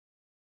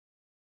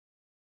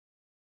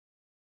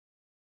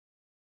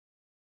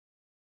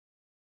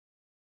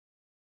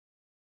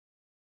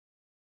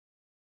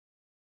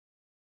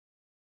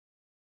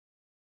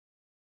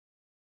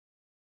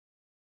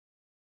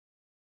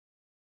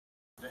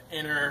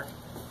inner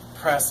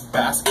press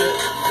basket.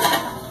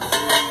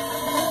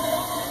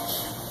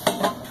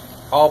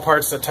 All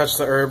parts that touch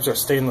the herbs are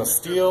stainless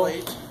steel.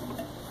 That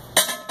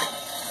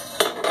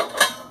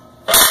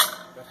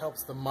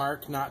helps the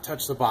mark not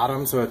touch the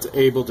bottom so it's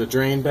able to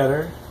drain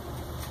better.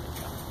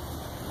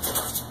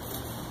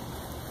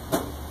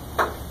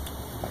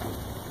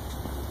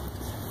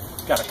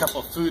 Got a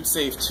couple food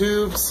safe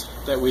tubes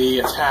that we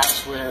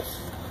attach with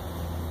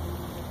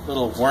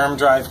little worm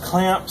drive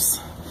clamps.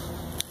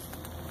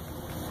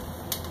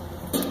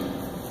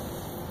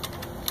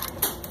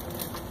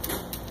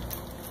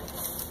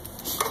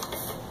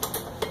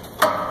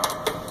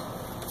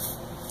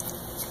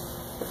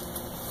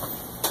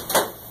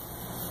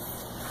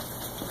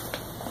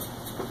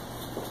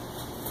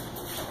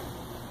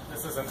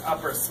 This is an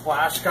upper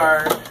splash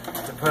guard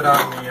to put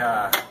on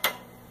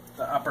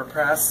the upper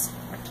press,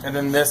 and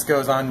then this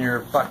goes on your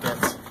bucket.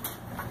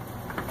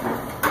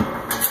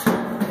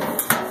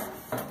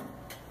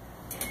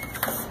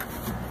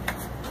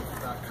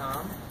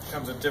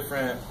 Comes with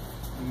different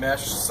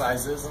mesh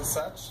sizes and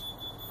such.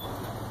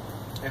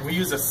 And we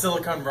use a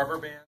silicone rubber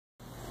band.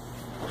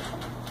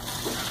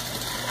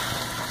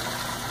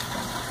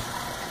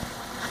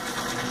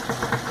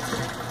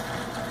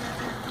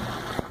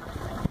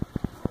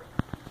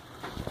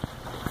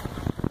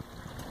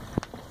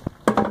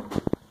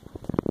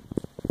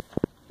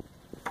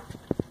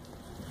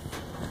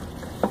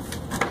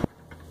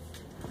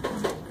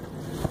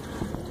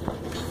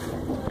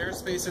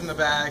 Space in the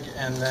bag,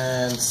 and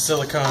then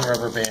silicone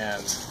rubber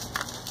band.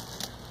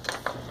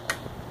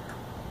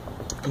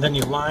 And then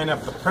you line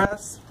up the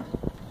press.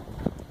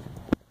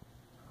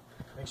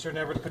 Make sure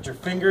never to put your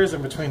fingers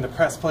in between the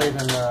press plate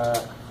and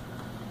the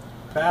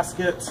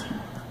basket.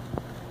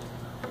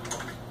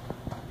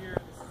 Here,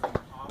 this is the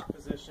off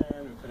position.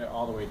 We put it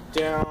all the way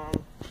down.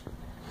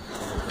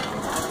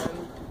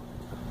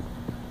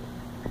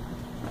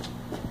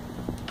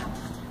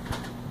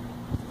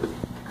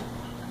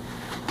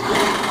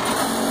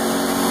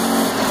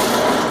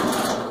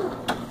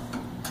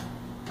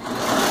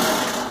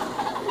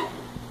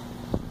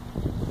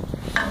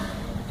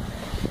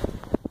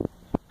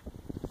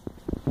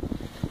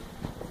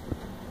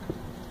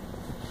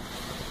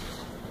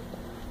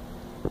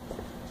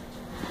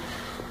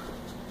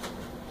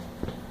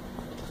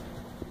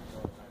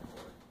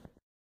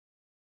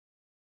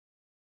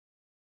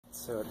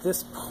 So at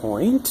this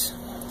point,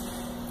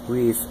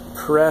 we've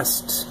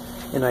pressed,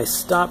 and I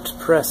stopped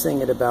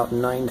pressing at about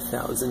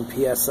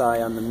 9,000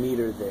 psi on the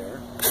meter there.